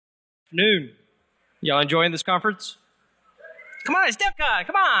Afternoon. Y'all enjoying this conference? Come on, it's DEFCON,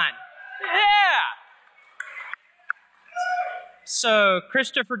 come on! Yeah! So,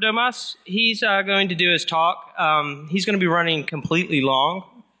 Christopher Domas, he's going to do his talk. He's going to be running completely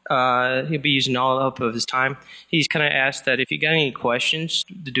long. He'll be using all up of his time. He's kind of asked that if you got any questions,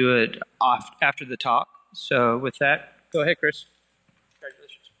 to do it after the talk. So, with that, go ahead, Chris.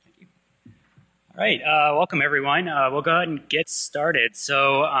 Congratulations. Thank you. All right, welcome everyone. We'll go ahead and get started.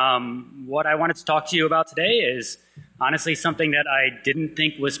 So what I wanted to talk to you about today is honestly something that I didn't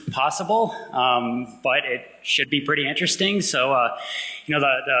think was possible, but it should be pretty interesting. So, you know,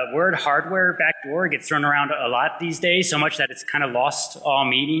 the word hardware backdoor gets thrown around a lot these days, so much that it's kind of lost all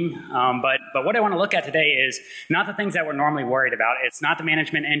meaning. But what I want to look at today is not the things that we're normally worried about. It's not the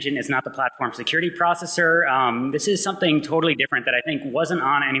management engine. It's not the platform security processor. This is something totally different that I think wasn't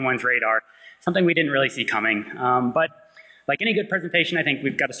on anyone's radar. Something we didn't really see coming. But like any good presentation, I think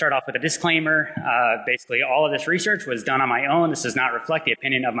we've got to start off with a disclaimer. Basically, all of this research was done on my own. This does not reflect the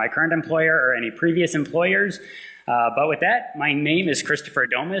opinion of my current employer or any previous employers. But with that, my name is Christopher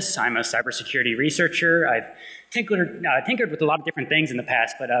Domas. I'm a cybersecurity researcher. I've tinkered with a lot of different things in the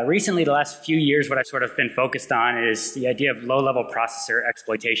past, but recently, the last few years, what I've sort of been focused on is the idea of low-level processor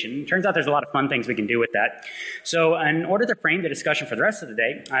exploitation. It turns out there's a lot of fun things we can do with that. So in order to frame the discussion for the rest of the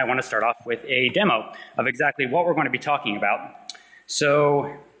day, I want to start off with a demo of exactly what we're going to be talking about.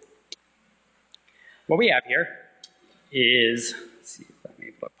 So what we have here is, let's see if I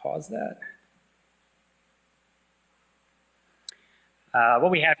may pause that.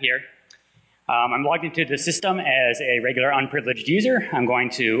 What we have here, I'm logged into the system as a regular unprivileged user. I'm going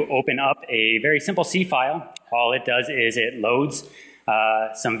to open up a very simple C file. All it does is it loads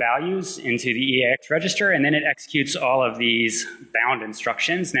some values into the EAX register, and then it executes all of these bound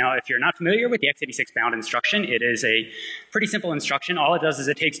instructions. Now, if you're not familiar with the x86 bound instruction, it is a pretty simple instruction. All it does is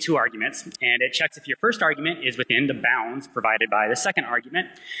it takes two arguments, and it checks if your first argument is within the bounds provided by the second argument.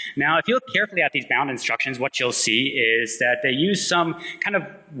 Now, if you look carefully at these bound instructions, what you'll see is that they use some kind of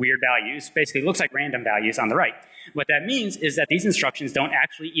weird values. Basically, it looks like random values on the right. What that means is that these instructions don't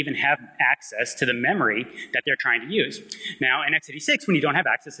actually even have access to the memory that they're trying to use. Now, in x86, when you don't have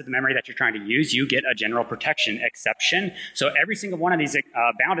access to the memory that you're trying to use, you get a general protection exception. So every single one of these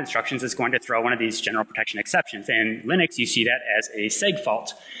bound instructions is going to throw one of these general protection exceptions. In Linux, you see that as a seg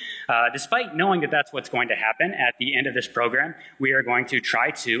fault. Despite knowing that that's what's going to happen, at the end of this program, we are going to try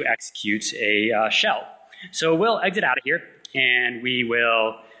to execute a shell. So we'll exit out of here, and we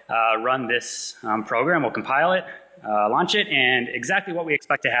will run this program. We'll compile it, launch it, and exactly what we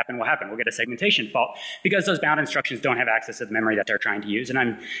expect to happen will happen. We'll get a segmentation fault because those bound instructions don't have access to the memory that they're trying to use. And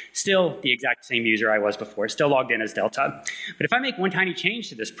I'm still the exact same user I was before, still logged in as Delta. But if I make one tiny change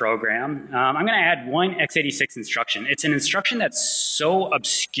to this program, I'm going to add one x86 instruction. It's an instruction that's so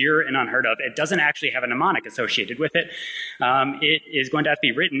obscure and unheard of, it doesn't actually have a mnemonic associated with it. It is going to have to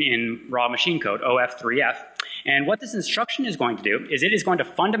be written in raw machine code, OF3F. And what this instruction is going to do is it is going to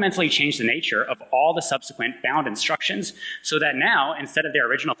fundamentally change the nature of all the subsequent bound instructions so that now, instead of their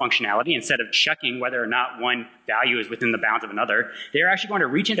original functionality, instead of checking whether or not one value is within the bounds of another, they're actually going to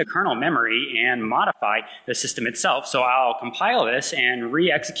reach into kernel memory and modify the system itself. So I'll compile this and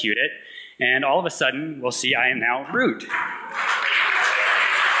re-execute it, and all of a sudden, we'll see I am now root.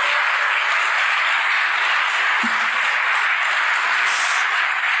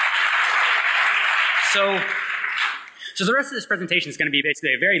 So the rest of this presentation is going to be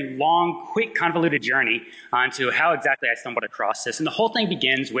basically a very long, quick, convoluted journey onto how exactly I stumbled across this. And the whole thing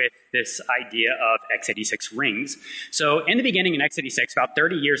begins with this idea of x86 rings. So in the beginning in x86, about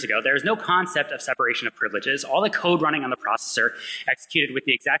 30 years ago, there was no concept of separation of privileges. All the code running on the processor executed with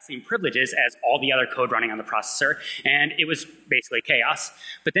the exact same privileges as all the other code running on the processor, and it was basically chaos.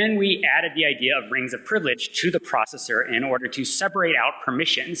 But then we added the idea of rings of privilege to the processor in order to separate out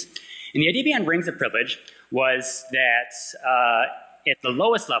permissions. And the idea behind rings of privilege was that at the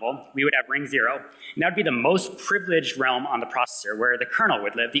lowest level, we would have ring 0. And that would be the most privileged realm on the processor where the kernel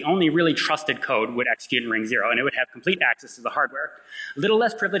would live. The only really trusted code would execute in ring 0, and it would have complete access to the hardware. A little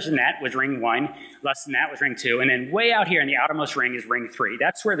less privileged than that was ring 1, less than that was ring 2, and then way out here in the outermost ring is ring 3.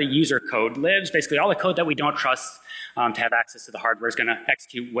 That's where the user code lives. Basically, all the code that we don't trust to have access to the hardware is going to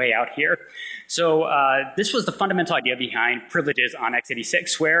execute way out here. So this was the fundamental idea behind privileges on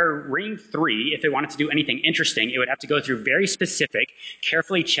x86, where ring 3, if it wanted to do anything interesting, it would have to go through very specific,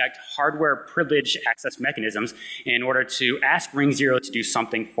 carefully checked hardware privilege access mechanisms in order to ask ring 0 to do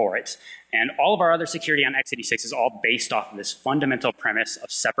something for it. And all of our other security on x86 is all based off of this fundamental premise of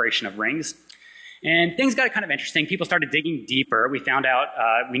separation of rings. And things got kind of interesting. People started digging deeper. We found out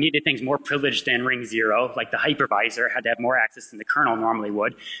we needed things more privileged than ring 0, like the hypervisor had to have more access than the kernel normally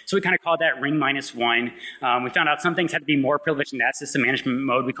would. So we kind of called that ring -1. We found out some things had to be more privileged in that system management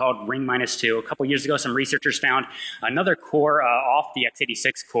mode. We called ring -2. A couple years ago, some researchers found another core off the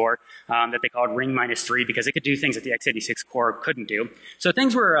x86 core that they called ring -3 because it could do things that the x86 core couldn't do. So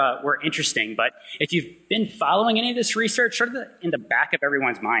things were interesting, but if you've been following any of this research, sort of in the back of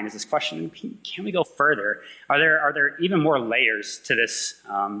everyone's mind is this question, can we go further? Are there even more layers to this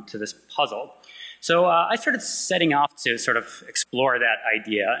puzzle? So I started setting off to sort of explore that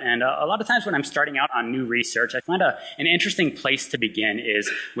idea. And a lot of times when I'm starting out on new research, I find an interesting place to begin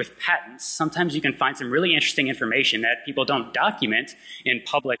is with patents. Sometimes you can find some really interesting information that people don't document in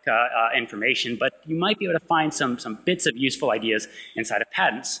public information, but you might be able to find some bits of useful ideas inside of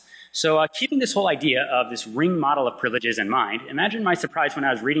patents. So keeping this whole idea of this ring model of privileges in mind, imagine my surprise when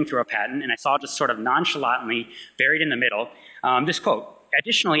I was reading through a patent and I saw just sort of nonchalantly buried in the middle this quote.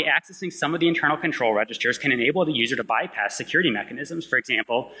 Additionally, accessing some of the internal control registers can enable the user to bypass security mechanisms, for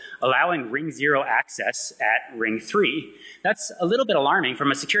example, allowing ring 0 access at ring 3. That's a little bit alarming from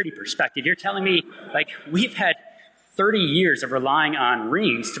a security perspective. You're telling me, like, we've had 30 years of relying on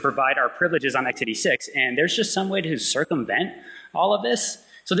rings to provide our privileges on x86, and there's just some way to circumvent all of this?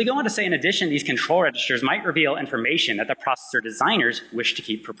 So they go on to say, in addition, these control registers might reveal information that the processor designers wish to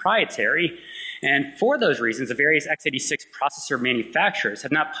keep proprietary. And for those reasons, the various x86 processor manufacturers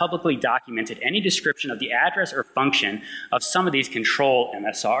have not publicly documented any description of the address or function of some of these control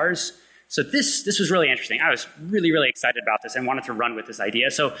MSRs. So this was really interesting. I was really, really excited about this and wanted to run with this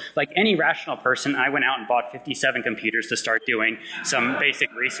idea. So like any rational person, I went out and bought 57 computers to start doing some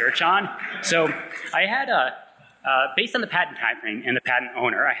basic research on. So I had based on the patent timeframe and the patent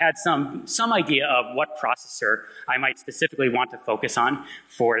owner, I had some idea of what processor I might specifically want to focus on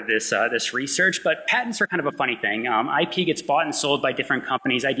for this research. But patents are kind of a funny thing. IP gets bought and sold by different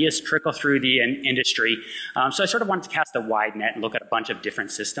companies. Ideas trickle through the industry. So I sort of wanted to cast a wide net and look at a bunch of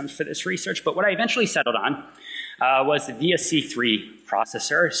different systems for this research. But what I eventually settled on was the VIA C3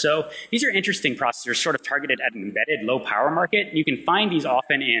 processor. So these are interesting processors sort of targeted at an embedded low power market. You can find these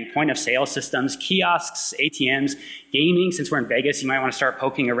often in point of sale systems, kiosks, ATMs, gaming. Since we're in Vegas, you might want to start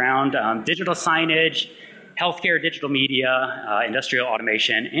poking around, digital signage, healthcare, digital media, industrial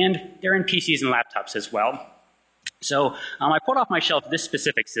automation, and they're in PCs and laptops as well. So I pulled off my shelf this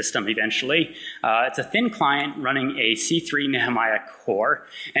specific system eventually. It's a thin client running a C3 Nehemiah core.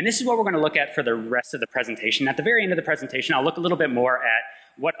 And this is what we're going to look at for the rest of the presentation. At the very end of the presentation, I'll look a little bit more at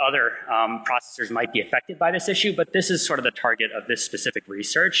what other processors might be affected by this issue, but this is sort of the target of this specific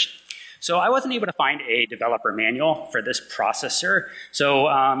research. So I wasn't able to find a developer manual for this processor. So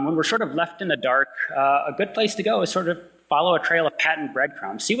when we're sort of left in the dark, a good place to go is sort of follow a trail of patent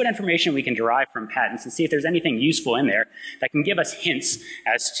breadcrumbs, see what information we can derive from patents and see if there's anything useful in there that can give us hints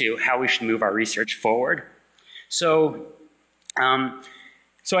as to how we should move our research forward. So,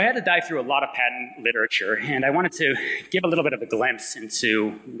 so I had to dive through a lot of patent literature and I wanted to give a little bit of a glimpse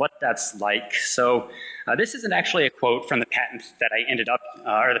into what that's like. So this isn't actually a quote from the patent that I ended up,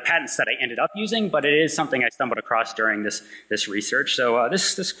 or the patents that I ended up using, but it is something I stumbled across during this research. So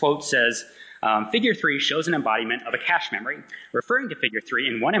this quote says, Figure 3 shows an embodiment of a cache memory. Referring to Figure 3,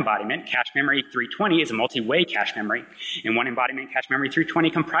 in one embodiment, cache memory 320 is a multi-way cache memory. In one embodiment, cache memory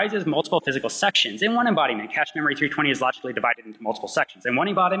 320 comprises multiple physical sections. In one embodiment, cache memory 320 is logically divided into multiple sections. In one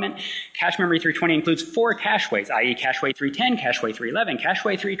embodiment, cache memory 320 includes 4 cacheways, i.e. cacheway 310, cacheway 311,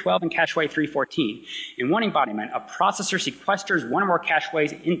 cacheway 312, and cacheway 314. In one embodiment, a processor sequesters one or more cacheways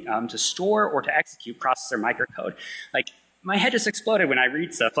to store or to execute processor microcode. Like, my head just exploded when I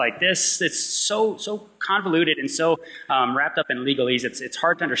read stuff like this. It's so convoluted and so wrapped up in legalese, it's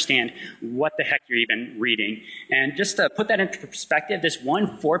hard to understand what the heck you're even reading. And just to put that into perspective, this one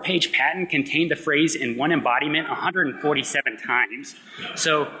 4-page patent contained the phrase in one embodiment 147 times.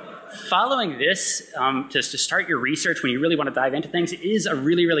 So following this to start your research when you really want to dive into things is a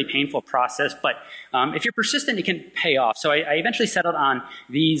really, really painful process, but if you're persistent, it can pay off. So I eventually settled on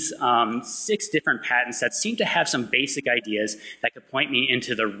these 6 different patents that seem to have some basic ideas that could point me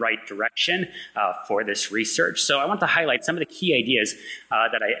into the right direction for this research. So I want to highlight some of the key ideas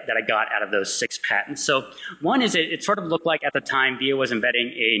that I got out of those 6 patents. So one is it sort of looked like at the time VIA was embedding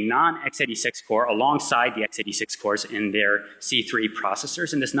a non-x86 core alongside the x86 cores in their C3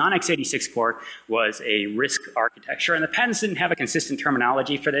 processors, and this non-x86 core was a RISC architecture, and the patents didn't have a consistent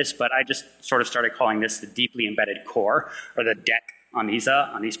terminology for this, but I just sort of started calling this the deeply embedded core, or the DEC on these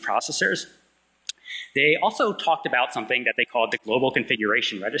processors. They also talked about something that they called the global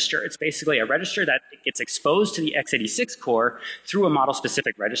configuration register. It's basically a register that gets exposed to the x86 core through a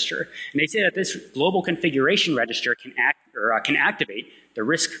model-specific register. And they say that this global configuration register can activate the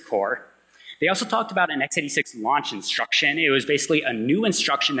RISC core. They also talked about an x86 launch instruction. It was basically a new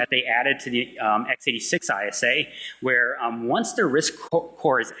instruction that they added to the x86 ISA, where once the RISC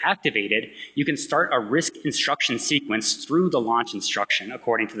core is activated, you can start a RISC instruction sequence through the launch instruction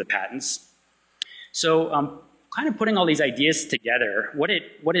according to the patents. So kind of putting all these ideas together, what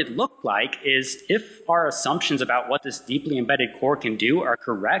it looked like is if our assumptions about what this deeply embedded core can do are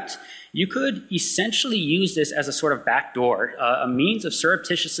correct, you could essentially use this as a sort of backdoor, a means of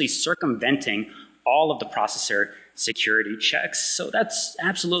surreptitiously circumventing all of the processor security checks. So that's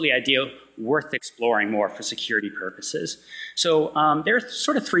absolutely ideal, worth exploring more for security purposes. So there are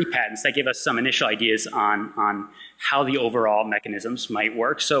sort of 3 patents that give us some initial ideas on how the overall mechanisms might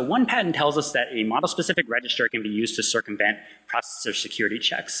work. So one patent tells us that a model-specific register can be used to circumvent processor security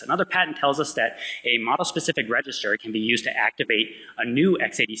checks. Another patent tells us that a model-specific register can be used to activate a new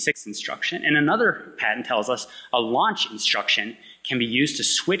x86 instruction. And another patent tells us a launch instruction can be used to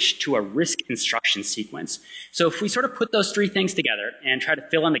switch to a RISC instruction sequence. So if we sort of put those 3 things together and try to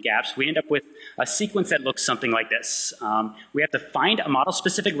fill in the gaps, we end up with a sequence that looks something like this. We have to find a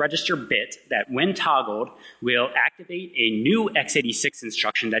model-specific register bit that, when toggled, will activate a new x86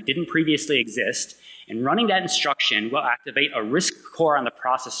 instruction that didn't previously exist, and running that instruction will activate a RISC core on the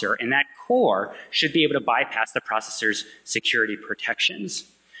processor, and that core should be able to bypass the processor's security protections.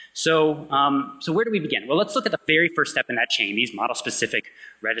 So where do we begin? Well, let's look at the very first step in that chain, these model-specific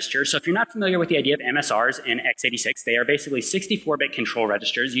registers. So if you're not familiar with the idea of MSRs in x86, they are basically 64-bit control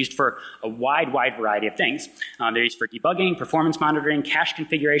registers used for a wide variety of things. They're used for debugging, performance monitoring, cache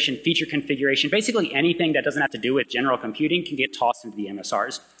configuration, feature configuration. Basically anything that doesn't have to do with general computing can get tossed into the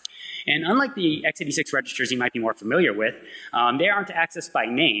MSRs. And unlike the x86 registers you might be more familiar with, they aren't accessed by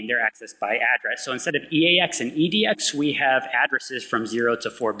name, they're accessed by address. So instead of EAX and EDX, we have addresses from 0 to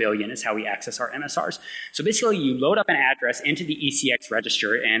 4 billion is how we access our MSRs. So basically you load up an address into the ECX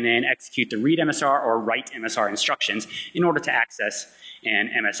register and then execute the read MSR or write MSR instructions in order to access an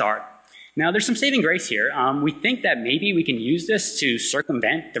MSR. Now there's some saving grace here. We think that maybe we can use this to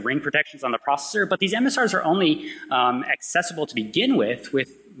circumvent the ring protections on the processor, but these MSRs are only accessible to begin with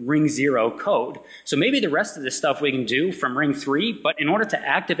ring 0 code. So maybe the rest of this stuff we can do from ring 3, but in order to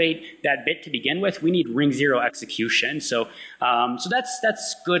activate that bit to begin with, we need ring 0 execution. So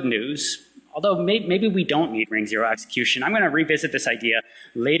that's good news. Although maybe we don't need ring 0 execution. I'm going to revisit this idea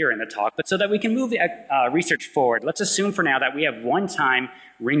later in the talk, but so that we can move the research forward, let's assume for now that we have one-time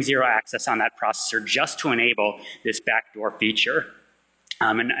ring 0 access on that processor just to enable this backdoor feature.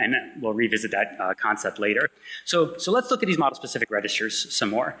 And we'll revisit that concept later. So let's look at these model-specific registers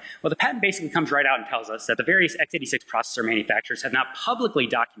some more. Well, the patent basically comes right out and tells us that the various x86 processor manufacturers have not publicly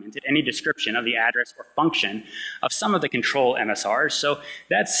documented any description of the address or function of some of the control MSRs. So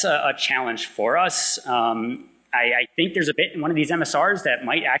that's a challenge for us. I think there's a bit in one of these MSRs that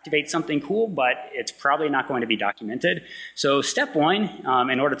might activate something cool, but it's probably not going to be documented. So step 1,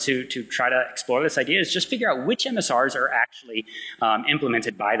 in order to try to explore this idea, is just figure out which MSRs are actually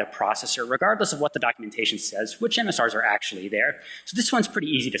implemented by the processor, regardless of what the documentation says, which MSRs are actually there. So this one's pretty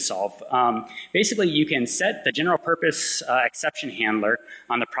easy to solve. Basically, you can set the general purpose exception handler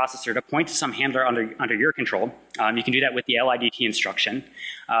on the processor to point to some handler under your control. You can do that with the LIDT instruction.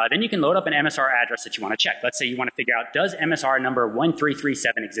 Then you can load up an MSR address that you want to check. Let's say you want to figure out, does MSR number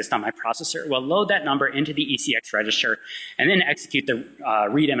 1337 exist on my processor? Well, load that number into the ECX register and then execute the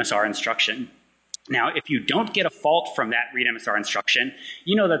read MSR instruction. Now, if you don't get a fault from that read MSR instruction,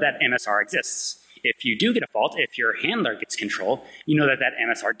 you know that that MSR exists. If you do get a fault, if your handler gets control, you know that that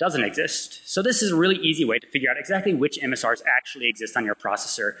MSR doesn't exist. So this is a really easy way to figure out exactly which MSRs actually exist on your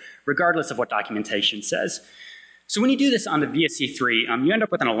processor, regardless of what documentation says. So when you do this on the VSC3, you end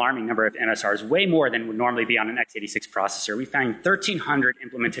up with an alarming number of MSRs, way more than would normally be on an x86 processor. We found 1,300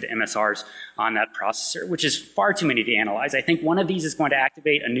 implemented MSRs on that processor, which is far too many to analyze. I think one of these is going to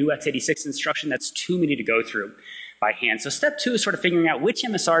activate a new x86 instruction that's too many to go through by hand. So step 2 is sort of figuring out which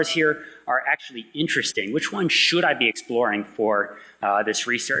MSRs here are actually interesting. Which one should I be exploring for this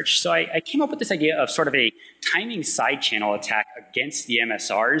research? So I came up with this idea of sort of a timing side channel attack against the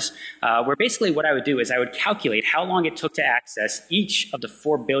MSRs, where basically what I would do is I would calculate how long it took to access each of the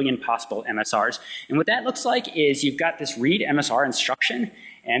 4 billion possible MSRs. And what that looks like is you've got this read MSR instruction,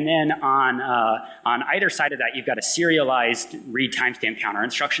 And then on either side of that, you've got a serialized read timestamp counter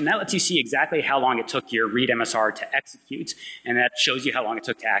instruction. That lets you see exactly how long it took your read MSR to execute, and that shows you how long it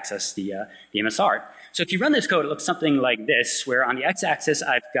took to access the MSR. So if you run this code, it looks something like this, where on the x-axis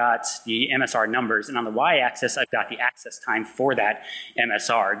I've got the MSR numbers, and on the y-axis I've got the access time for that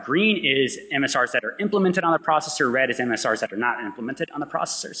MSR. Green is MSRs that are implemented on the processor, red is MSRs that are not implemented on the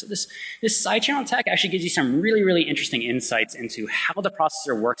processor. So this side channel attack actually gives you some really, really interesting insights into how the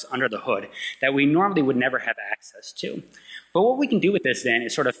processor works under the hood that we normally would never have access to. But what we can do with this then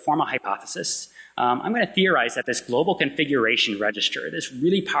is sort of form a hypothesis. I'm going to theorize that this global configuration register, this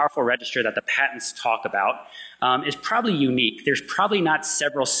really powerful register that the patents talk about, is probably unique. There's probably not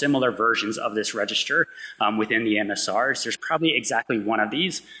several similar versions of this register within the MSRs. There's probably exactly one of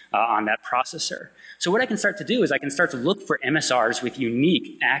these on that processor. So what I can start to do is I can start to look for MSRs with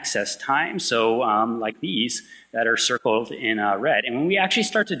unique access times, so like these that are circled in red. And when we actually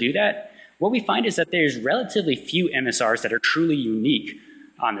start to do that, what we find is that there's relatively few MSRs that are truly unique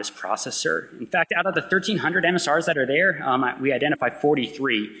on this processor. In fact, out of the 1,300 MSRs that are there, we identify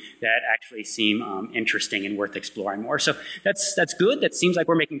 43 that actually seem interesting and worth exploring more. So that's good. That seems like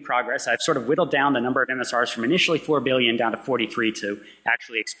we're making progress. I've sort of whittled down the number of MSRs from initially 4 billion down to 43 to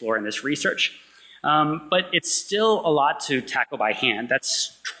actually explore in this research. But it's still a lot to tackle by hand.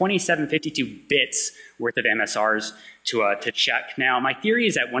 That's 2752 bits worth of MSRs to check. Now, my theory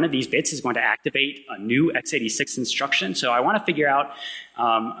is that one of these bits is going to activate a new x86 instruction. So I want to figure out,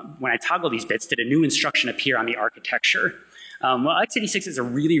 when I toggle these bits, did a new instruction appear on the architecture? Well, x86 is a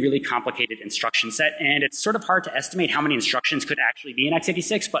really, really complicated instruction set, and it's sort of hard to estimate how many instructions could actually be in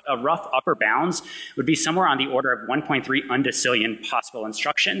x86, but a rough upper bounds would be somewhere on the order of 1.3 undecillion possible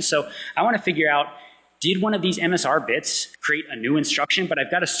instructions. So I want to figure out, did one of these MSR bits create a new instruction? But I've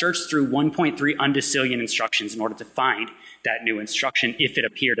got to search through 1.3 undecillion instructions in order to find that new instruction, if it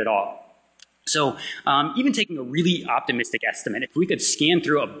appeared at all. So even taking a really optimistic estimate, if we could scan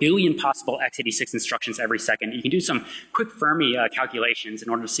through 1 billion possible x86 instructions every second, you can do some quick Fermi calculations in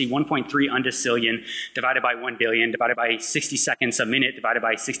order to see 1.3 undecillion divided by 1 billion, divided by 60 seconds a minute, divided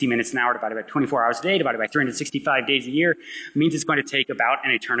by 60 minutes an hour, divided by 24 hours a day, divided by 365 days a year, means it's going to take about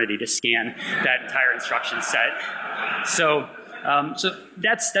an eternity to scan that entire instruction set. So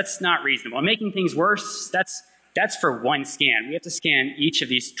that's not reasonable. And making things worse, that's for one scan. We have to scan each of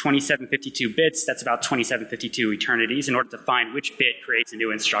these 2752 bits. That's about 2752 eternities in order to find which bit creates a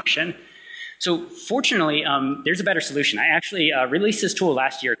new instruction. So fortunately, there's a better solution. I actually released this tool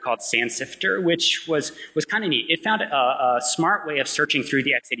last year called Sandsifter, which was kind of neat. It found a smart way of searching through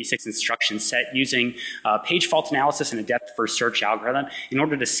the x86 instruction set using page fault analysis and a depth first search algorithm in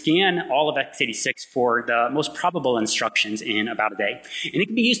order to scan all of x86 for the most probable instructions in about a day. And it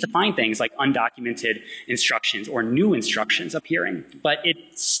can be used to find things like undocumented instructions or new instructions appearing. But it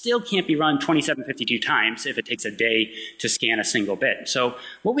still can't be run 2752 times if it takes a day to scan a single bit. So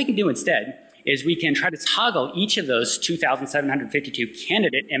what we can do instead is we can try to toggle each of those 2,752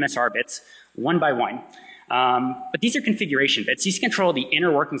 candidate MSR bits one by one. But these are configuration bits. These control the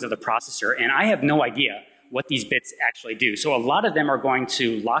inner workings of the processor, and I have no idea what these bits actually do. So a lot of them are going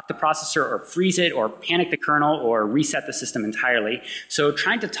to lock the processor or freeze it or panic the kernel or reset the system entirely. So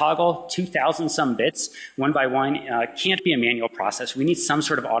trying to toggle 2,000 some bits one by one can't be a manual process. We need some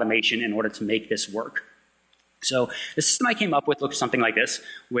sort of automation in order to make this work. So the system I came up with looks something like this,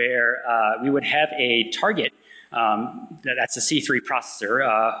 where we would have a target, that's a C3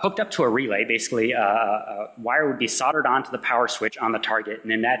 processor, hooked up to a relay. Basically, a wire would be soldered onto the power switch on the target,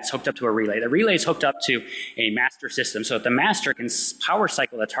 and then that's hooked up to a relay. The relay is hooked up to a master system, so that the master can power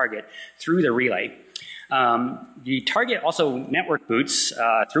cycle the target through the relay. The target also network boots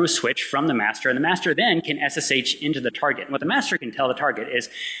through a switch from the master, and the master then can SSH into the target. And what the master can tell the target is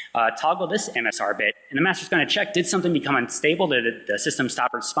toggle this MSR bit, and the master's going to check, did something become unstable? Did the system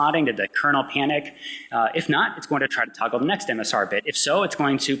stop responding? Did the kernel panic? If not, it's going to try to toggle the next MSR bit. If so, it's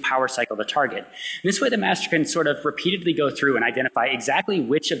going to power cycle the target. And this way the master can sort of repeatedly go through and identify exactly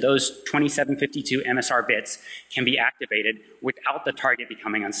which of those 2752 MSR bits can be activated without the target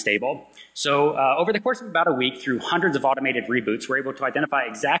becoming unstable. So over the course of about a week, through hundreds of automated reboots, we're able to identify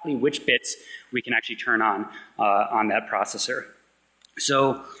exactly which bits we can actually turn on that processor.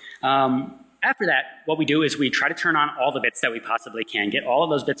 So after that, what we do is we try to turn on all the bits that we possibly can, get all of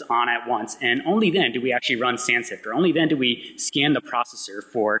those bits on at once, and only then do we actually run Sandsifter. Only then do we scan the processor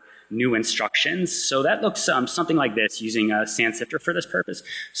for new instructions. So that looks something like this using a sandsifter for this purpose.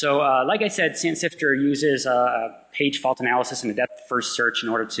 So like I said, sandsifter uses page fault analysis and a depth first search in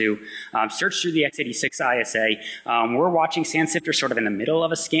order to search through the x86 ISA. We're watching sandsifter sort of in the middle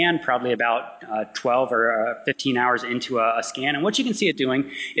of a scan, probably about 12 or 15 hours into a scan. And what you can see it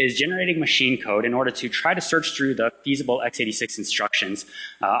doing is generating machine code in order to try to search through the feasible x86 instructions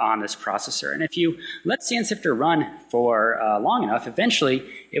on this processor. And if you let sandsifter run for long enough, eventually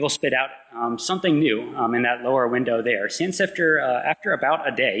it will spit out something new in that lower window there. Sandsifter, after about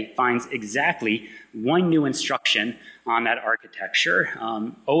a day, finds exactly one new instruction on that architecture,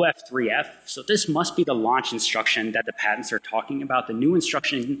 OF3F. So this must be the launch instruction that the patents are talking about, the new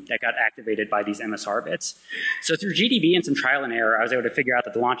instruction that got activated by these MSR bits. So through GDB and some trial and error, I was able to figure out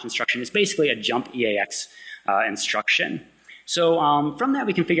that the launch instruction is basically a jump EAX instruction. So from that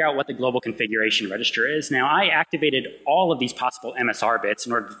we can figure out what the global configuration register is. Now I activated all of these possible MSR bits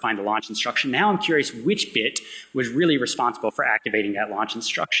in order to find the launch instruction. Now I'm curious which bit was really responsible for activating that launch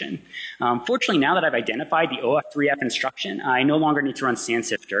instruction. Fortunately, now that I've identified the OF3F instruction, I no longer need to run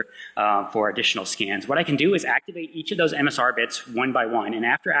sandsifter for additional scans. What I can do is activate each of those MSR bits one by one, and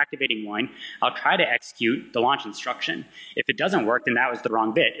after activating one, I'll try to execute the launch instruction. If it doesn't work, then that was the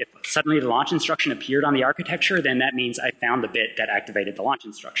wrong bit. If suddenly the launch instruction appeared on the architecture, then that means I found the bit that activated the launch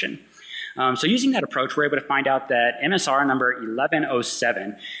instruction. So using that approach, we're able to find out that MSR number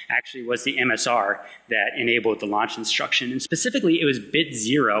 1107 actually was the MSR that enabled the launch instruction. And specifically, it was bit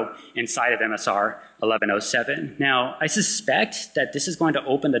 0 inside of MSR 1107. Now, I suspect that this is going to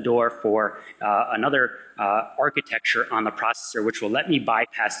open the door for another architecture on the processor, which will let me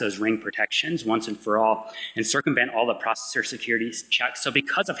bypass those ring protections once and for all and circumvent all the processor security checks. So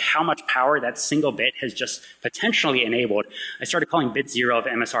because of how much power that single bit has just potentially enabled, I started calling bit 0 of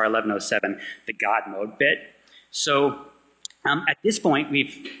MSR 1107 the God mode bit. So at this point,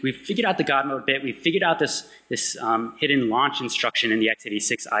 we've figured out the God mode bit. We've figured out this hidden launch instruction in the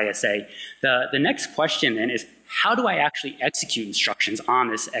x86 ISA. The next question then is, how do I actually execute instructions on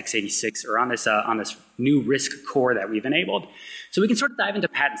this x86 or on this new RISC core that we've enabled? So we can sort of dive into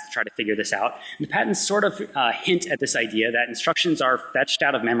patents to try to figure this out. And the patents sort of hint at this idea that instructions are fetched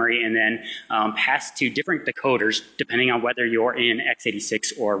out of memory and then passed to different decoders depending on whether you're in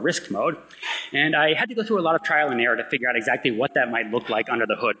x86 or RISC mode. And I had to go through a lot of trial and error to figure out exactly what that might look like under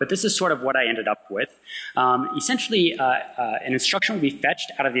the hood, but this is sort of what I ended up with. Essentially, an instruction would be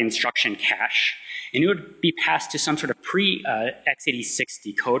fetched out of the instruction cache, and it would be passed to some sort of pre-x86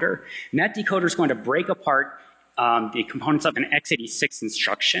 decoder. And that decoder is going to break apart the components of an x86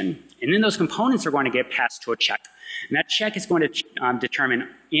 instruction, and then those components are going to get passed to a check. And that check is going to determine,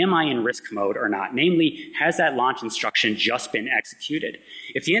 am I in RISC mode or not? Namely, has that launch instruction just been executed?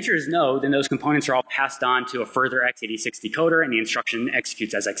 If the answer is no, then those components are all passed on to a further x86 decoder and the instruction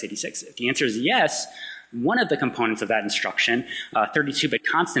executes as x86. If the answer is yes, one of the components of that instruction, 32-bit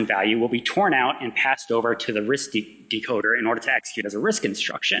constant value, will be torn out and passed over to the RISC decoder in order to execute as a RISC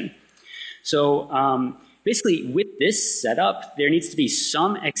instruction. So basically, with this setup, there needs to be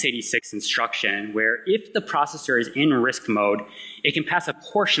some x86 instruction where if the processor is in RISC mode, it can pass a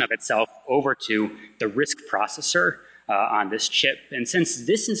portion of itself over to the RISC processor on this chip. And since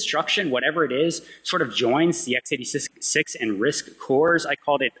this instruction, whatever it is, sort of joins the x86 and RISC cores, I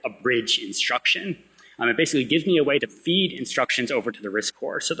called it a bridge instruction. It basically gives me a way to feed instructions over to the RISC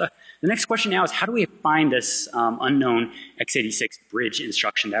core. So the next question now is, how do we find this unknown x86 bridge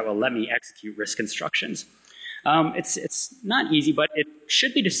instruction that will let me execute RISC instructions? It's not easy, but it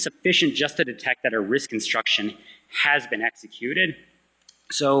should be sufficient just to detect that a RISC instruction has been executed.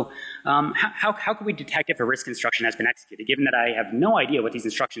 So how can we detect if a RISC instruction has been executed, given that I have no idea what these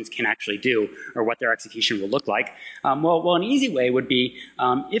instructions can actually do or what their execution will look like? Well, an easy way would be,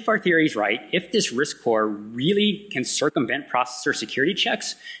 if our theory is right, if this RISC core really can circumvent processor security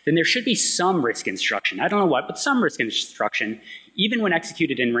checks, then there should be some RISC instruction. I don't know what, but some RISC instruction, even when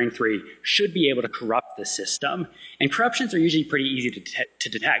executed in ring 3, should be able to corrupt the system. And corruptions are usually pretty easy to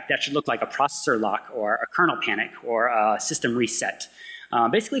detect. That should look like a processor lock or a kernel panic or a system reset.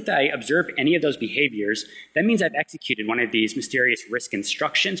 Basically, if I observe any of those behaviors, that means I've executed one of these mysterious RISC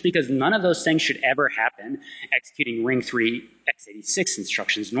instructions, because none of those things should ever happen executing ring 3 x86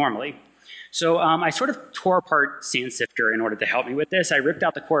 instructions normally. So I sort of tore apart sandsifter in order to help me with this. I ripped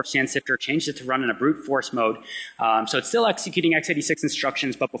out the core of sandsifter, changed it to run in a brute force mode. So it's still executing x86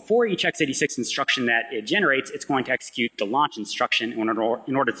 instructions, but before each x86 instruction that it generates, it's going to execute the launch instruction in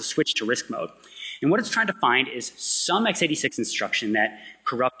order to switch to RISC mode. And what it's trying to find is some x86 instruction that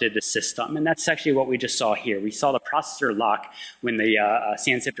corrupted the system. And that's actually what we just saw here. We saw the processor lock when the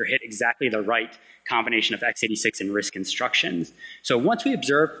sandsifter hit exactly the right combination of x86 and RISC instructions. So once we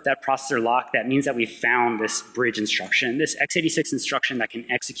observe that processor lock, that means that we found this bridge instruction, this x86 instruction that can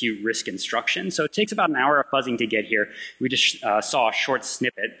execute RISC instructions. So it takes about an hour of fuzzing to get here. We just saw a short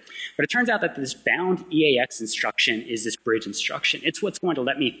snippet. But it turns out that this bound EAX instruction is this bridge instruction. It's what's going to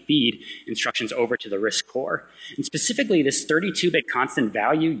let me feed instructions over to the RISC core. And specifically, this 32-bit constant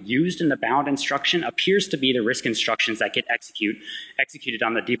value used in the bound instruction appears to be the RISC instructions that get executed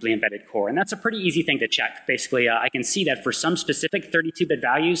on the deeply embedded core. And that's a pretty easy thing to check. Basically, I can see that for some specific 32-bit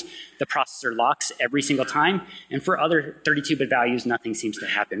values, the processor locks every single time. And for other 32-bit values, nothing seems to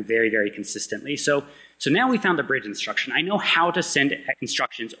happen very, very consistently. So now we found the bridge instruction. I know how to send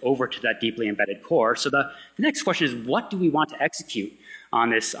instructions over to that deeply embedded core. So the next question is, what do we want to execute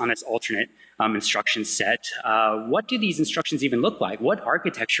on this alternate instruction set? What do these instructions even look like? What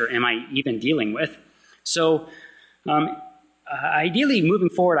architecture am I even dealing with? So ideally, moving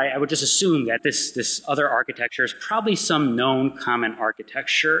forward, I would just assume that this other architecture is probably some known common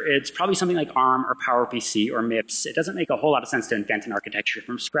architecture. It's probably something like ARM or PowerPC or MIPS. It doesn't make a whole lot of sense to invent an architecture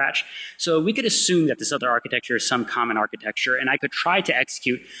from scratch. So we could assume that this other architecture is some common architecture, and I could try to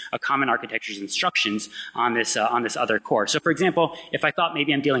execute a common architecture's instructions on this other core. So for example, if I thought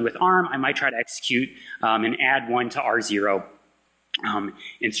maybe I'm dealing with ARM, I might try to execute an add 1 to R0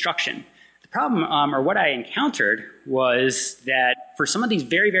 instruction. Problem, or what I encountered, was that for some of these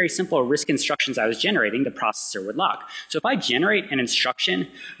very, very simple RISC instructions I was generating, the processor would lock. So if I generate an instruction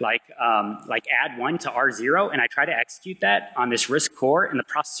like add 1 to R0 and I try to execute that on this RISC core and the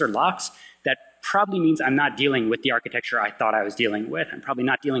processor locks, that probably means I'm not dealing with the architecture I thought I was dealing with. I'm probably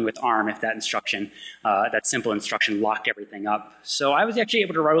not dealing with ARM if that instruction, that simple instruction locked everything up. So I was actually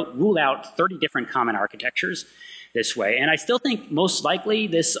able to rule out 30 different common architectures this way. And I still think most likely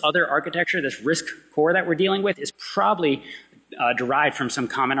this other architecture, this RISC core that we're dealing with, is probably derived from some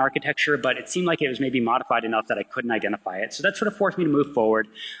common architecture, but it seemed like it was maybe modified enough that I couldn't identify it. So that sort of forced me to move forward,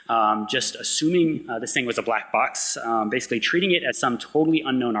 just assuming this thing was a black box, basically treating it as some totally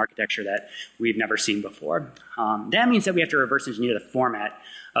unknown architecture that we've never seen before. That means that we have to reverse engineer the format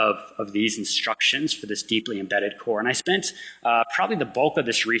of these instructions for this deeply embedded core. And I spent probably the bulk of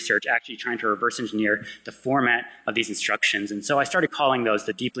this research actually trying to reverse engineer the format of these instructions. And so I started calling those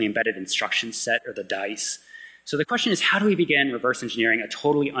the deeply embedded instruction set, or the DICE. So the question is, how do we begin reverse engineering a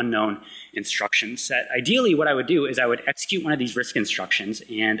totally unknown instruction set? Ideally, what I would do is I would execute one of these RISC instructions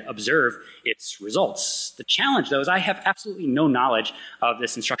and observe its results. The challenge, though, is I have absolutely no knowledge of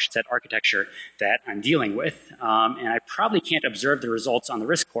this instruction set architecture that I'm dealing with, and I probably can't observe the results on the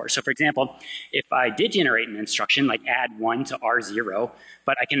RISC core. So for example, if I did generate an instruction like add 1 to R0,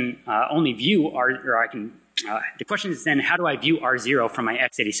 but I can only view the question is then, how do I view R0 from my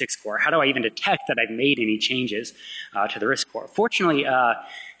x86 core? How do I even detect that I've made any changes to the RISC core? Fortunately,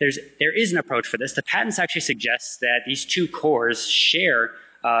 there is an approach for this. The patents actually suggest that these two cores share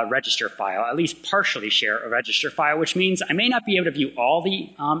a register file, at least partially share a register file, which means I may not be able to view all the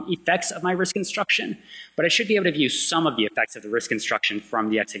effects of my RISC instruction, but I should be able to view some of the effects of the RISC instruction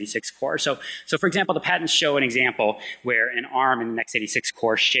from the x86 core. So for example, the patents show an example where an ARM and an x86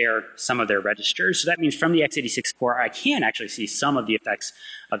 core share some of their registers. So that means from the x86 core, I can actually see some of the effects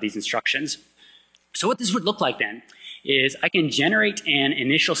of these instructions. So what this would look like then is I can generate an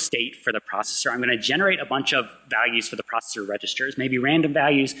initial state for the processor. I'm going to generate a bunch of values for the processor registers, maybe random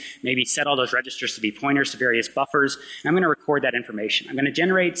values, maybe set all those registers to be pointers to various buffers, and I'm going to record that information. I'm going to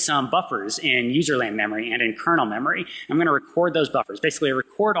generate some buffers in userland memory and in kernel memory. I'm going to record those buffers, basically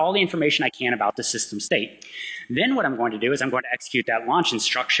record all the information I can about the system state. Then what I'm going to do is I'm going to execute that launch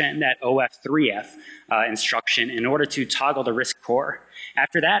instruction, that OF3F instruction, in order to toggle the RISC core.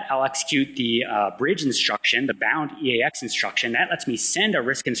 After that, I'll execute the bridge instruction, the bound EAX instruction. That lets me send a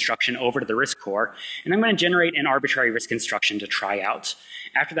RISC instruction over to the RISC core, and I'm going to generate an arbitrary RISC instruction to try out.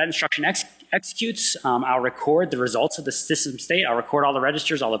 After that instruction executes, I'll record the results of the system state. I'll record all the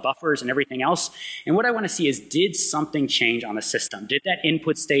registers, all the buffers, and everything else. And what I want to see is, did something change on the system? Did that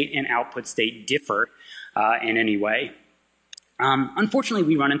input state and output state differ in any way? Unfortunately,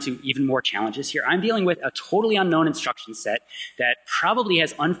 we run into even more challenges here. I'm dealing with a totally unknown instruction set that probably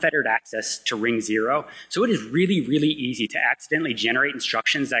has unfettered access to ring 0. So it is really, really easy to accidentally generate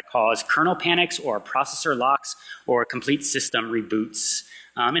instructions that cause kernel panics or processor locks or complete system reboots.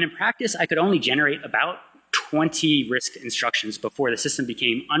 And in practice, I could only generate about 20 RISC instructions before the system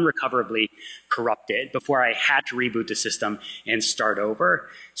became unrecoverably corrupted, before I had to reboot the system and start over.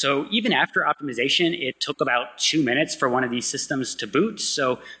 So even after optimization, it took about 2 minutes for one of these systems to boot.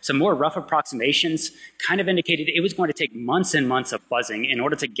 So some more rough approximations kind of indicated it was going to take months and months of fuzzing in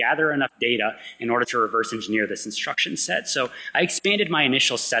order to gather enough data in order to reverse engineer this instruction set. So I expanded my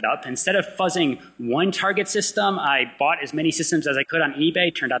initial setup. Instead of fuzzing one target system, I bought as many systems as I could on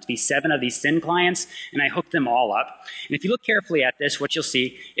eBay. Turned out to be 7 of these thin clients, and I hooked them all up. And if you look carefully at this, what you'll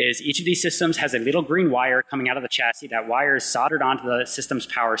see is each of these systems has a little green wire coming out of the chassis. That wire is soldered onto the system's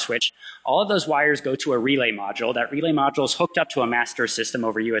power switch. All of those wires go to a relay module. That relay module is hooked up to a master system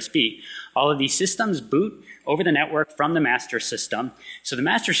over USB. All of these systems boot over the network from the master system. So the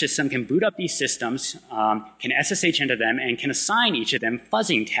master system can boot up these systems, can SSH into them, and can assign each of them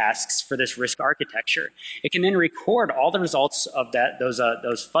fuzzing tasks for this RISC architecture. It can then record all the results of those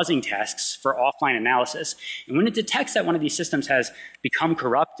fuzzing tasks for offline analysis. And when it detects that one of these systems has become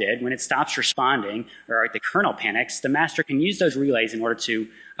corrupted, when it stops responding or the kernel panics, the master can use those relays in order to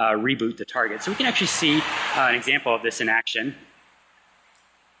reboot the target. So we can actually see an example of this in action.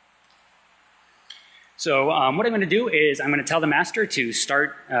 So what I'm going to do is I'm going to tell the master to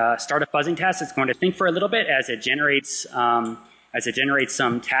start a fuzzing task. It's going to think for a little bit as it generates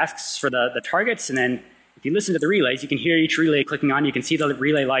some tasks for the targets. And then if you listen to the relays, you can hear each relay clicking on. You can see the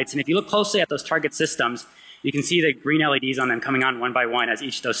relay lights. And if you look closely at those target systems, you can see the green LEDs on them coming on one by one as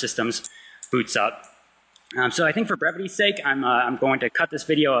each of those systems boots up. So I think for brevity's sake, I'm going to cut this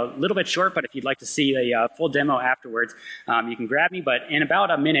video a little bit short, but if you'd like to see a full demo afterwards, you can grab me. But in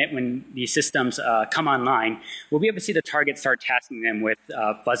about a minute, when these systems come online, we'll be able to see the target start tasking them with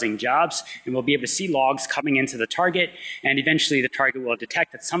fuzzing jobs, and we'll be able to see logs coming into the target, and eventually the target will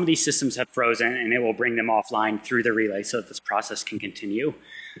detect that some of these systems have frozen, and it will bring them offline through the relay so that this process can continue.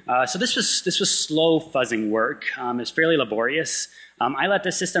 So this was slow fuzzing work. It's fairly laborious. I let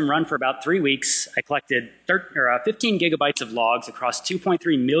this system run for about 3 weeks. I collected 15 gigabytes of logs across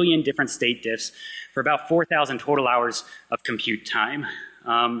 2.3 million different state diffs for about 4,000 total hours of compute time.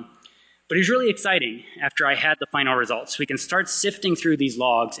 But it was really exciting after I had the final results. We can start sifting through these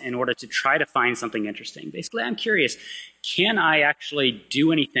logs in order to try to find something interesting. Basically, I'm curious, can I actually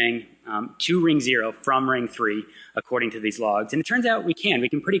do anything to ring 0 from ring 3 according to these logs? And it turns out we can. We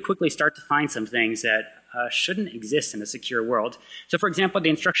can pretty quickly start to find some things that shouldn't exist in a secure world. So for example, the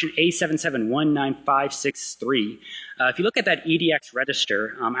instruction A77195663, if you look at that EDX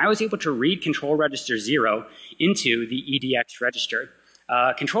register, I was able to read control register 0 into the EDX register.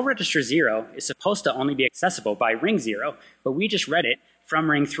 Control register 0 is supposed to only be accessible by ring 0, but we just read it from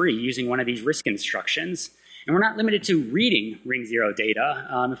ring 3 using one of these RISC instructions. And we're not limited to reading ring 0 data.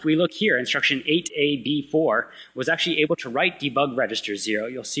 If we look here, instruction 8AB4 was actually able to write debug register 0.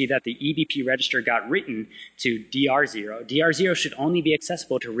 You'll see that the EBP register got written to DR0. DR0 should only be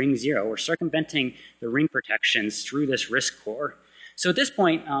accessible to ring 0. We're circumventing the ring protections through this RISC core. So at this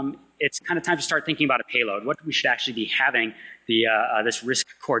point, it's kind of time to start thinking about a payload, what we should actually be having this RISC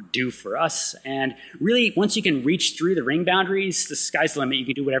core do for us. And really, once you can reach through the ring boundaries, the sky's the limit. You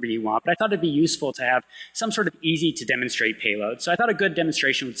can do whatever you want. But I thought it'd be useful to have some sort of easy to demonstrate payload. So I thought a good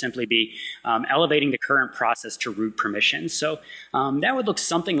demonstration would simply be elevating the current process to root permissions. So that would look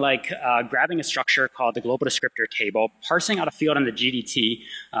something like grabbing a structure called the global descriptor table, parsing out a field in the GDT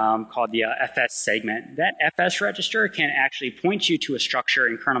called the FS segment. That FS register can actually point you to a structure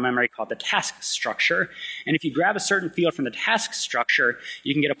in kernel memory called the task structure. And if you grab a certain field from the task structure,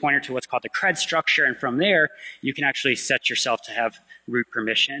 you can get a pointer to what's called the cred structure, and from there you can actually set yourself to have root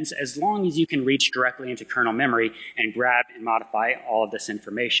permissions as long as you can reach directly into kernel memory and grab and modify all of this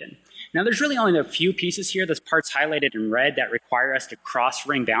information. Now there's really only a few pieces here, those parts highlighted in red, that require us to cross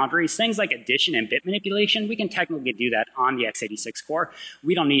ring boundaries. Things like addition and bit manipulation, we can technically do that on the x86 core.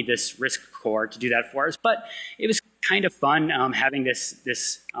 We don't need this RISC core to do that for us, but it was kind of fun having this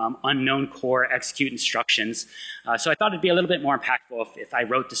unknown core execute instructions. So I thought it'd be a little bit more impactful if I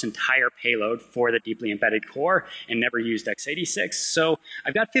wrote this entire payload for the deeply embedded core and never used x86. So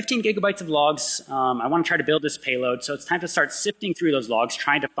I've got 15 gigabytes of logs. I want to try to build this payload, so it's time to start sifting through those logs,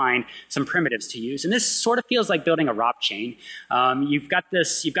 trying to find some primitives to use. And this sort of feels like building a ROP chain. You've got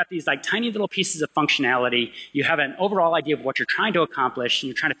these like tiny little pieces of functionality. You have an overall idea of what you're trying to accomplish, and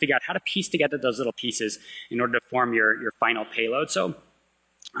you're trying to figure out how to piece together those little pieces in order to form your final payload. So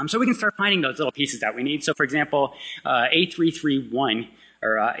we can start finding those little pieces that we need. So for example, A331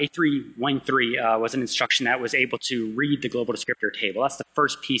 or A313 was an instruction that was able to read the global descriptor table. That's the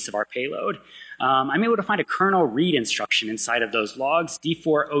first piece of our payload. I'm able to find a kernel read instruction inside of those logs.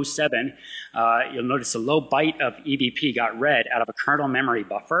 D407, you'll notice a low byte of EBP got read out of a kernel memory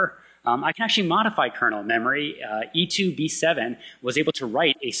buffer. I can actually modify kernel memory. E2B7 was able to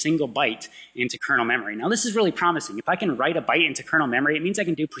write a single byte into kernel memory. Now this is really promising. If I can write a byte into kernel memory, it means I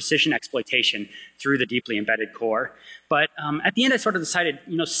can do precision exploitation through the deeply embedded core. But at the end I sort of decided,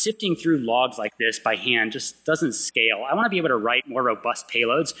 sifting through logs like this by hand just doesn't scale. I want to be able to write more robust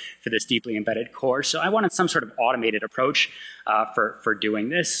payloads for this deeply embedded core. So I wanted some sort of automated approach for doing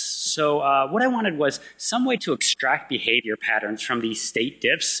this. So what I wanted was some way to extract behavior patterns from these state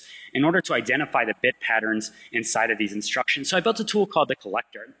diffs in order to identify the bit patterns inside of these instructions. So I built a tool called the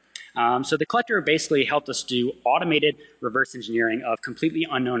collector. So the collector basically helped us do automated reverse engineering of completely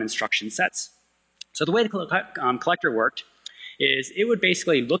unknown instruction sets. So the way the collector worked is it would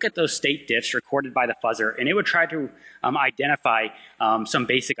basically look at those state diffs recorded by the fuzzer, and it would try to identify some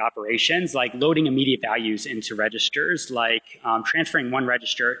basic operations like loading immediate values into registers, like transferring one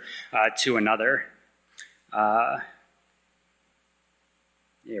register to another.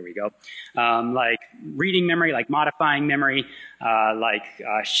 There we go. Like reading memory, like modifying memory, like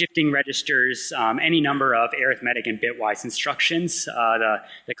shifting registers, any number of arithmetic and bitwise instructions.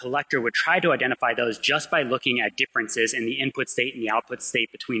 The collector would try to identify those just by looking at differences in the input state and the output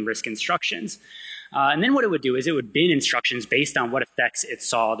state between RISC instructions. And then what it would do is it would bin instructions based on what effects it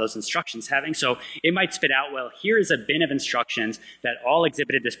saw those instructions having. So it might spit out, well, here is a bin of instructions that all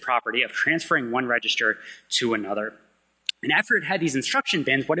exhibited this property of transferring one register to another. And after it had these instruction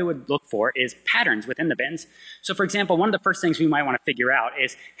bins, what it would look for is patterns within the bins. So for example, one of the first things we might want to figure out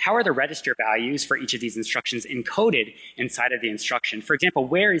is how are the register values for each of these instructions encoded inside of the instruction. For example,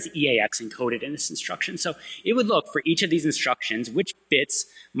 where is EAX encoded in this instruction? So it would look for each of these instructions, which bits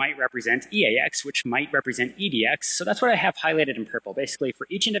might represent EAX, which might represent EDX. So that's what I have highlighted in purple. Basically, for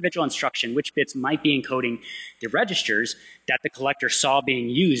each individual instruction, which bits might be encoding the registers that the collector saw being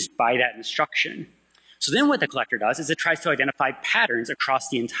used by that instruction. So then what the collector does is it tries to identify patterns across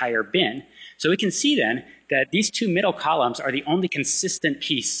the entire bin. So we can see then that these two middle columns are the only consistent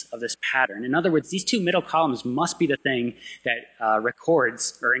piece of this pattern. In other words, these two middle columns must be the thing that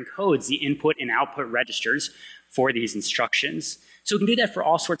records or encodes the input and output registers for these instructions. So we can do that for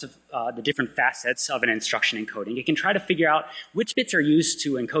all sorts of the different facets of an instruction encoding. It can try to figure out which bits are used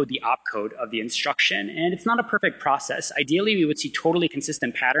to encode the opcode of the instruction, and it's not a perfect process. Ideally, we would see totally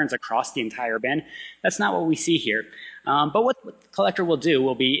consistent patterns across the entire bin. That's not what we see here. But what the collector will do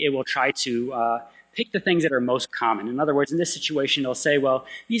will be it will try to pick the things that are most common. In other words, in this situation, it'll say, well,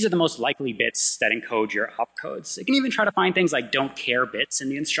 these are the most likely bits that encode your opcodes. It can even try to find things like don't care bits in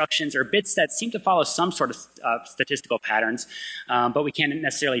the instructions or bits that seem to follow some sort of statistical patterns, but we can't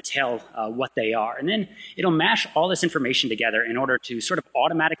necessarily tell what they are. And then it'll mash all this information together in order to sort of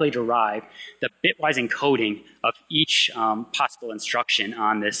automatically derive the bitwise encoding of each possible instruction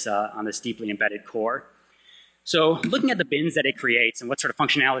on this deeply embedded core. So looking at the bins that it creates and what sort of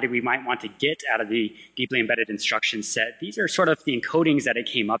functionality we might want to get out of the deeply embedded instruction set, these are sort of the encodings that it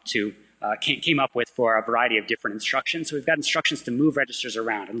came up with for a variety of different instructions. So we've got instructions to move registers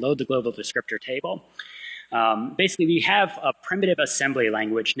around and load the global descriptor table. Basically, we have a primitive assembly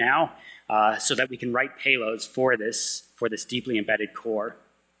language now so that we can write payloads for this deeply embedded core.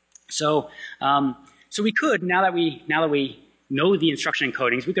 So we could, now that we know the instruction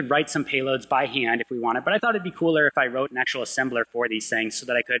encodings, we could write some payloads by hand if we wanted, but I thought it'd be cooler if I wrote an actual assembler for these things so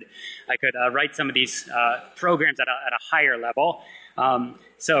that I could write some of these programs at a higher level.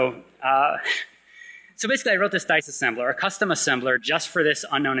 So basically I wrote this dice assembler, a custom assembler just for this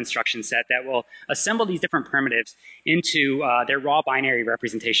unknown instruction set that will assemble these different primitives into their raw binary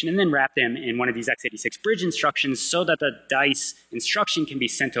representation and then wrap them in one of these x86 bridge instructions so that the dice instruction can be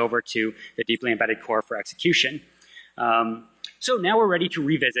sent over to the deeply embedded core for execution. So now we're ready to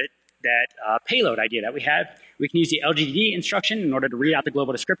revisit that payload idea that we had. We can use the LGD instruction in order to read out the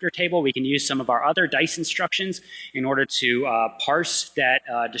global descriptor table. We can use some of our other dice instructions in order to parse that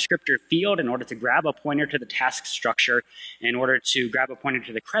descriptor field, in order to grab a pointer to the task structure, in order to grab a pointer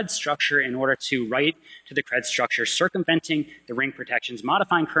to the cred structure, in order to write to the cred structure, circumventing the ring protections,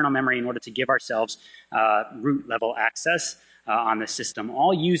 modifying kernel memory in order to give ourselves root level access on the system,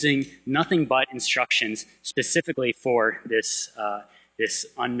 all using nothing but instructions specifically for this this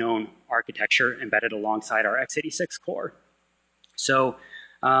unknown architecture embedded alongside our x86 core. So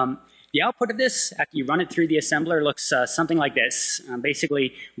the output of this, after you run it through the assembler, looks something like this.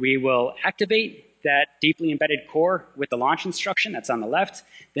 Basically, we will activate that deeply embedded core with the launch instruction that's on the left.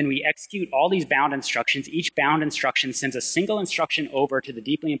 Then we execute all these bound instructions. Each bound instruction sends a single instruction over to the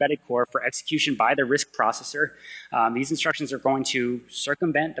deeply embedded core for execution by the RISC processor. These instructions are going to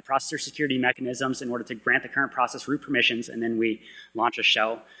circumvent the processor security mechanisms in order to grant the current process root permissions, and then we launch a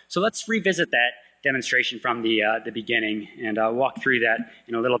shell. So let's revisit demonstration from the beginning and walk through that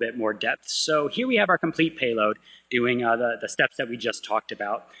in a little bit more depth. So here we have our complete payload doing the steps that we just talked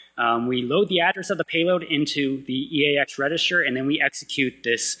about. We load the address of the payload into the EAX register, and then we execute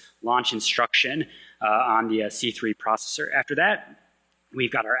this launch instruction on the C3 processor. After that,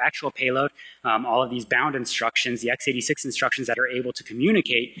 we've got our actual payload, all of these bound instructions, the x86 instructions that are able to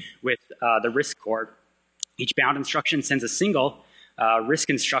communicate with the RISC core. Each bound instruction sends a single RISC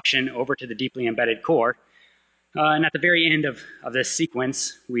instruction over to the deeply embedded core. And at the very end of this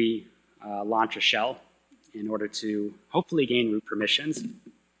sequence, we launch a shell in order to hopefully gain root permissions.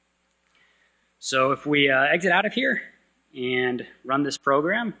 So if we exit out of here and run this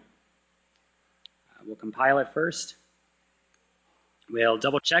program, we'll compile it first. We'll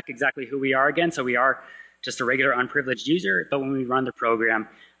double check exactly who we are again. So we are just a regular unprivileged user, but when we run the program,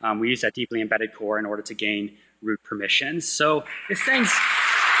 we use that deeply embedded core in order to gain root permissions. So this thing's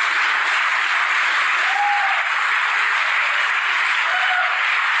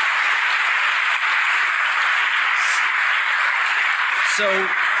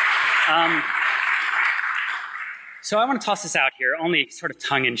So I want to toss this out here, only sort of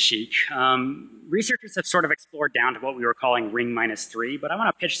tongue-in-cheek. Researchers have sort of explored down to what we were calling ring -3, but I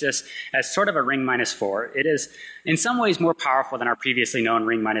want to pitch this as sort of a ring -4. It is in some ways more powerful than our previously known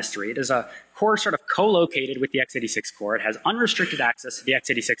ring -3. It is a core sort of co-located with the x86 core. It has unrestricted access to the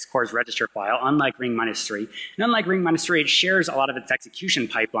x86 core's register file, unlike ring -3. And unlike ring -3, it shares a lot of its execution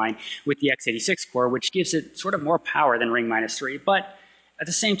pipeline with the x86 core, which gives it sort of more power than ring -3. But at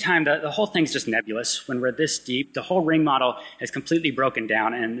the same time, the whole thing's just nebulous. When we're this deep, the whole ring model is completely broken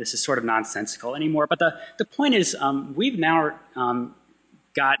down, and this is sort of nonsensical anymore. But the point is, we've now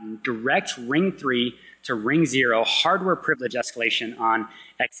gotten direct ring 3 to ring 0 hardware privilege escalation on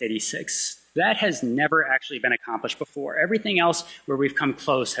x86. That has never actually been accomplished before. Everything else where we've come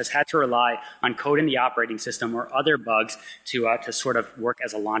close has had to rely on code in the operating system or other bugs to sort of work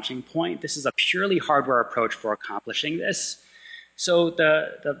as a launching point. This is a purely hardware approach for accomplishing this. So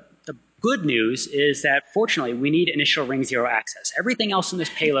the good news is that fortunately we need initial ring 0 access. Everything else in this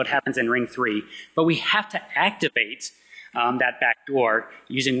payload happens in ring 3, but we have to activate that backdoor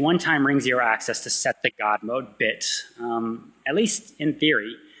using one-time ring 0 access to set the God mode bit, at least in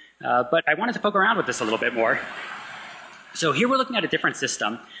theory. But I wanted to poke around with this a little bit more. So here we're looking at a different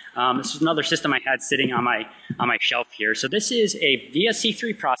system. This is another system I had sitting on my shelf here. So this is a VIA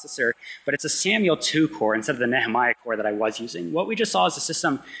C3 processor, but it's a Samuel 2 core instead of the Nehemiah core that I was using. What we just saw is the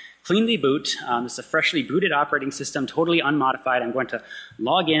system cleanly boot. It's a freshly booted operating system, totally unmodified. I'm going to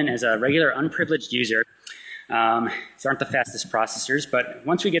log in as a regular unprivileged user. These aren't the fastest processors, but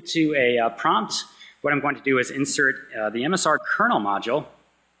once we get to a prompt, what I'm going to do is insert the MSR kernel module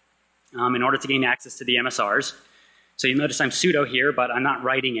in order to gain access to the MSRs. So you notice I'm sudo here, but I'm not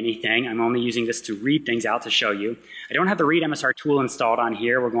writing anything. I'm only using this to read things out to show you. I don't have the read MSR tool installed on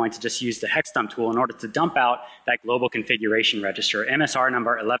here. We're going to just use the hex dump tool in order to dump out that global configuration register, MSR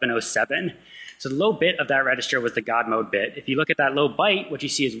number 1107. So the low bit of that register was the God mode bit. If you look at that low byte, what you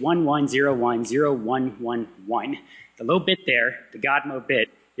see is 11010111. The low bit there, the God mode bit,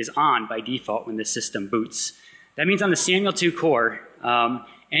 is on by default when the system boots. That means on the Samuel 2 core,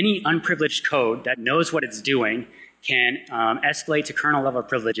 any unprivileged code that knows what it's doing can escalate to kernel level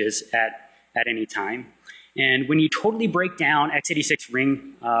privileges at any time. And when you totally break down x86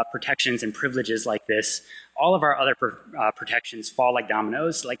 ring protections and privileges like this, all of our other protections fall like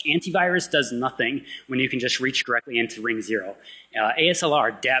dominoes. Like antivirus does nothing when you can just reach directly into ring 0. ASLR,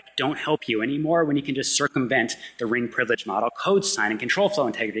 DEP don't help you anymore when you can just circumvent the ring privilege model. Code sign and control flow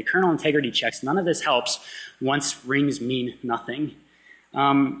integrity, kernel integrity checks, none of this helps once rings mean nothing.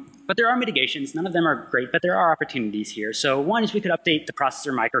 But there are mitigations. None of them are great, but there are opportunities here. So one is we could update the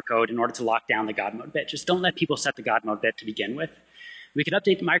processor microcode in order to lock down the God mode bit. Just don't let people set the God mode bit to begin with. We could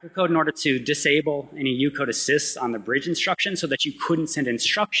update the microcode in order to disable any ucode assists on the bridge instruction so that you couldn't send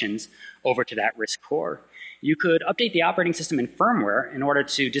instructions over to that RISC core. You could update the operating system and firmware in order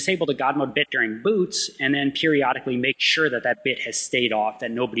to disable the God mode bit during boots and then periodically make sure that that bit has stayed off,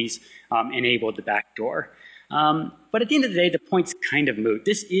 that nobody's enabled the backdoor. But at the end of the day, the point's kind of moot.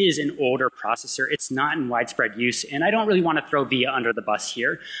 This is an older processor. It's not in widespread use, and I don't really want to throw VIA under the bus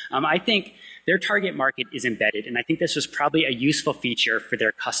here. I think their target market is embedded, and I think this was probably a useful feature for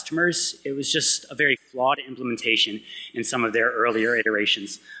their customers. It was just a very flawed implementation in some of their earlier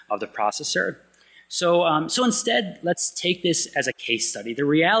iterations of the processor. So instead, let's take this as a case study. The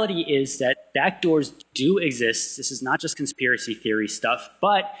reality is that backdoors do exist. This is not just conspiracy theory stuff,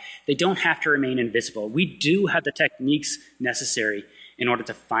 but they don't have to remain invisible. We do have the techniques necessary in order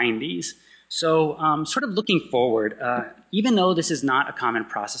to find these. So sort of looking forward, even though this is not a common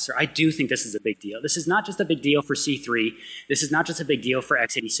processor, I do think this is a big deal. This is not just a big deal for C3. This is not just a big deal for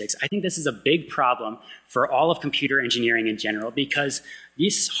x86. I think this is a big problem for all of computer engineering in general, because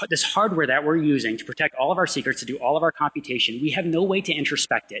this hardware that we're using to protect all of our secrets, to do all of our computation, we have no way to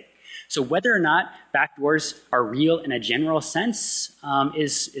introspect it. So whether or not backdoors are real in a general sense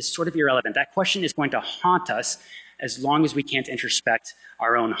is sort of irrelevant. That question is going to haunt us as long as we can't introspect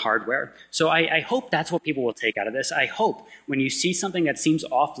our own hardware. So I hope that's what people will take out of this. I hope when you see something that seems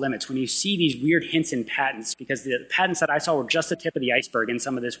off limits, when you see these weird hints in patents, because the patents that I saw were just the tip of the iceberg in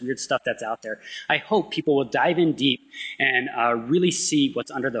some of this weird stuff that's out there, I hope people will dive in deep and really see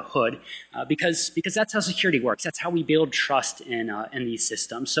what's under the hood, because that's how security works. That's how we build trust in these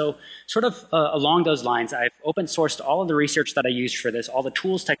systems. So sort of along those lines, I've open sourced all of the research that I used for this. All the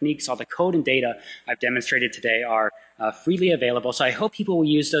tools, techniques, all the code and data I've demonstrated today are freely available. So I hope people will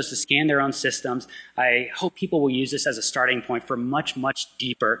use those to scan their own systems. I hope people will use this as a starting point for much, much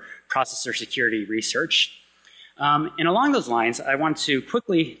deeper processor security research. And along those lines, I want to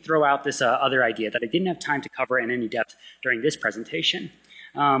quickly throw out this other idea that I didn't have time to cover in any depth during this presentation.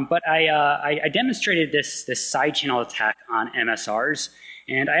 But I demonstrated this side channel attack on MSRs.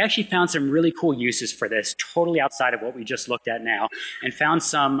 And I actually found some really cool uses for this, totally outside of what we just looked at now, and found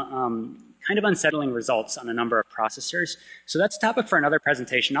some kind of unsettling results on a number of processors. So that's a topic for another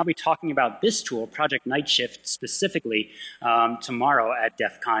presentation. I'll be talking about this tool, Project Night Shift, specifically tomorrow at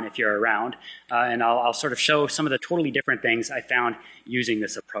DEF CON if you're around. And I'll sort of show some of the totally different things I found using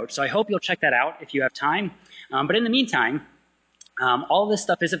this approach. So I hope you'll check that out if you have time. But in the meantime, all of this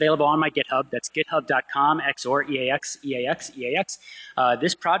stuff is available on my GitHub. That's github.com /EAX.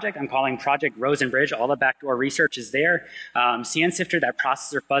 This project I'm calling Project Rosenbridge. All the backdoor research is there. Sandsifter, that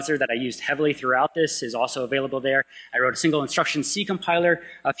processor fuzzer that I used heavily throughout this, is also available there. I wrote a single instruction C compiler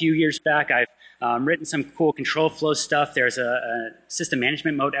a few years back. I've written some cool control flow stuff. There's a system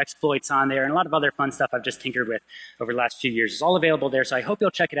management mode exploits on there, and a lot of other fun stuff I've just tinkered with over the last few years. It's all available there, so I hope you'll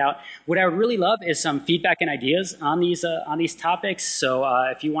check it out. What I would really love is some feedback and ideas on these topics. So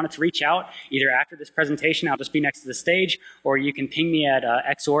if you wanted to reach out, either after this presentation, I'll just be next to the stage, or you can ping me at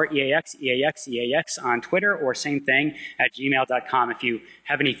EAX on Twitter, or same thing at gmail.com if you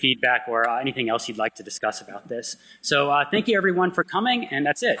have any feedback or anything else you'd like to discuss about this. So thank you everyone for coming, and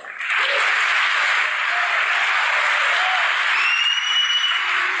that's it.